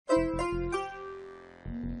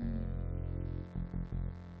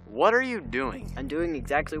What are you doing? I'm doing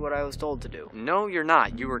exactly what I was told to do. No, you're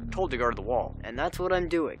not. You were told to guard the wall. And that's what I'm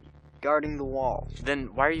doing. Guarding the wall.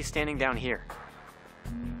 Then why are you standing down here?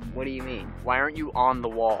 What do you mean? Why aren't you on the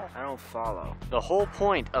wall? I don't follow. The whole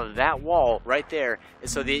point of that wall right there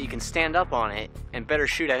is so that you can stand up on it and better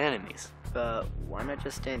shoot at enemies. But why not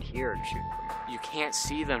just stand here and shoot them? You can't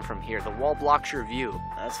see them from here. The wall blocks your view.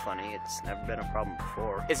 That's funny. It's never been a problem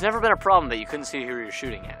before. It's never been a problem that you couldn't see who you're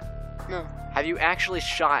shooting at. No. Have you actually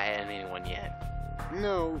shot at anyone yet?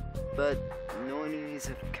 No, but no enemies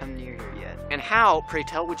have come near here yet. And how, pray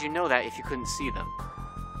tell, would you know that if you couldn't see them?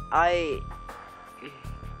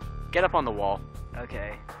 Get up on the wall.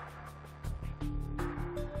 Okay.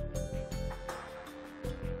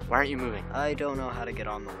 Why aren't you moving? I don't know how to get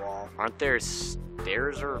on the wall. Aren't there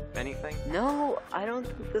stairs or anything? No, I don't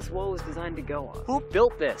think this wall was designed to go on. Who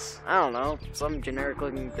built this? I don't know. Some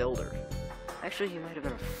generic-looking builder. Actually, he might have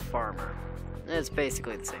been a farmer. It's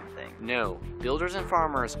basically the same thing. No, builders and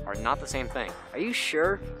farmers are not the same thing. Are you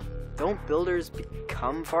sure? Don't builders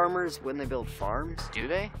become farmers when they build farms? Do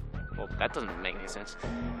they? Well, that doesn't make any sense.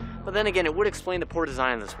 But then again, it would explain the poor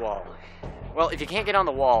design of this wall. Well, if you can't get on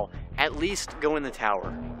the wall, at least go in the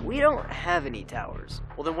tower. We don't have any towers.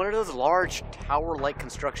 Well, then what are those large tower-like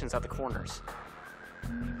constructions at the corners?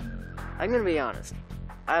 I'm gonna be honest.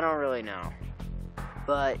 I don't really know.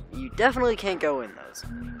 But you definitely can't go in those.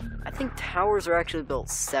 I think towers are actually built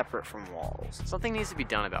separate from walls. Something needs to be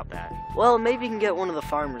done about that. Well, maybe you can get one of the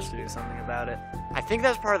farmers to do something about it. I think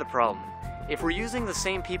that's part of the problem. If we're using the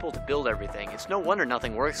same people to build everything, it's no wonder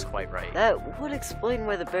nothing works quite right. That would explain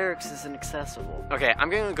why the barracks is inaccessible. Okay, I'm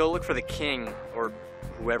gonna go look for the king, or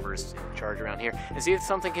whoever's in charge around here, and see if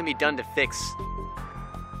something can be done to fix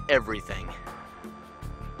everything.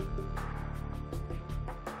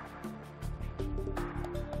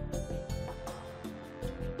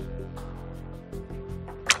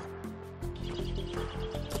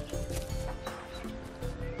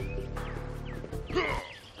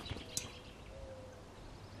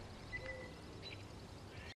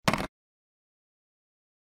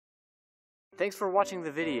 Thanks for watching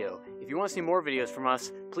the video. If you want to see more videos from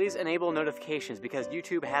us, please enable notifications because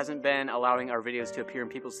YouTube hasn't been allowing our videos to appear in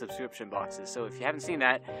people's subscription boxes. So if you haven't seen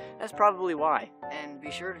that, that's probably why. And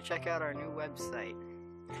be sure to check out our new website.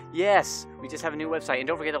 Yes, we just have a new website. And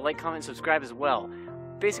don't forget to like, comment, and subscribe as well.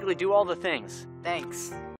 Basically, do all the things. Thanks.